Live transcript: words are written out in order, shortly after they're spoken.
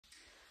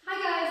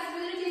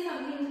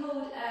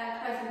called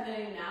Crescent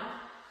Moon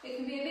now. It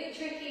can be a bit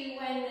tricky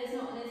when there's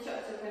not an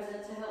instructor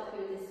present to help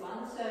you with this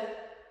one, so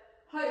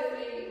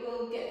hopefully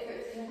we'll get through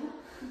it together.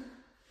 So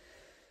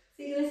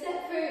you're going to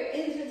step through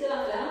into a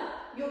Delilah.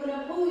 You're going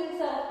to pull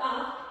yourself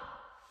up,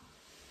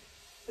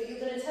 but you're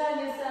going to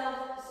turn yourself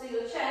so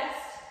your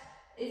chest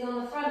is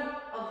on the front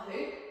of the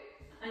hoop,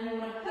 and you're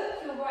going to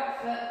hook your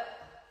right foot.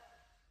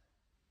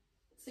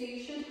 So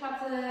you should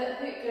have the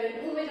hoop going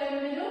all the way down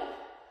the middle,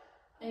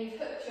 and you've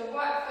hooked your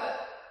right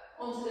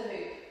foot onto the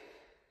hoop.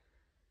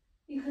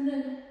 You can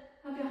then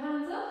have your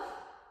hands up,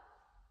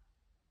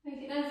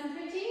 make it nice and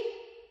pretty,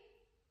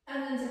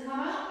 and then to come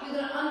out, you're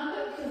going to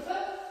unhook your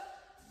foot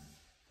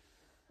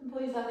and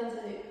pull yourself into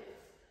the hoop.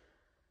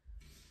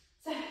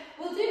 So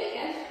we'll do it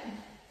again.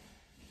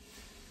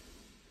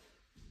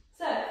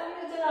 So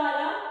from your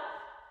Delilah,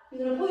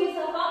 you're going to pull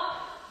yourself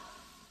up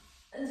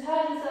and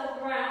turn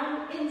yourself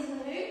around into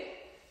the hoop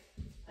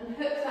and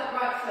hook that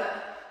right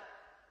foot.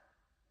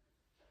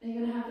 And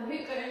you're going to have the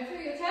hoop going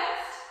through your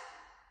chest.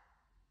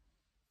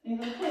 And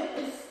you're going to point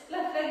this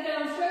left leg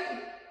down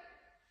straight.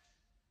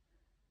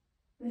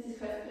 This is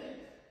Crescent Moon.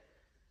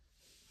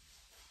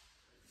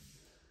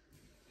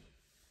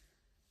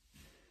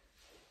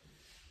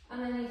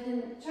 And then you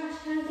can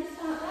trash can this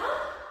part down.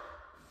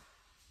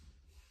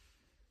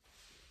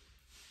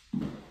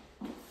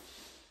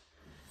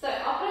 So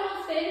I'll put it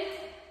on spin,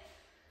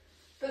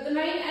 but the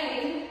main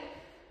aim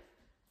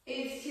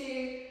is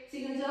so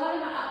you can dial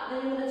that up,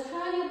 then you're going to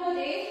turn your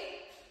body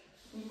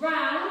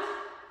round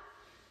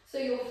so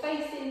you're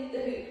facing the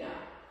hoop now.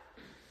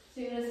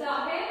 So you're going to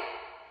start here,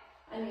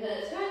 and you're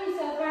going to turn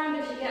yourself round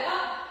as you get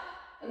up,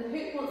 and the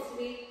hoop wants to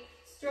be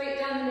straight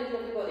down the middle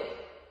of your body.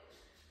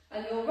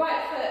 And your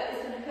right foot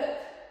is going to hook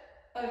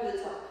over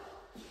the top.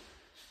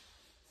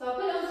 So I'll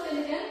put it on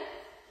spin again.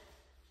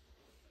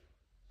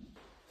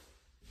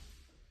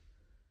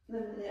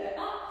 Then we'll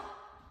go up.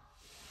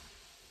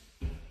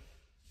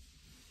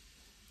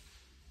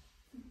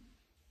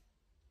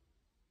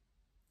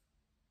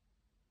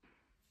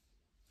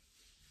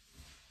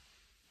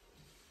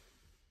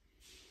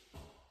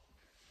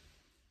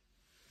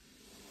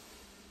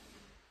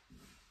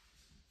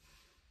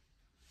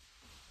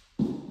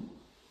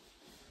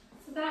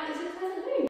 So that is your Crescent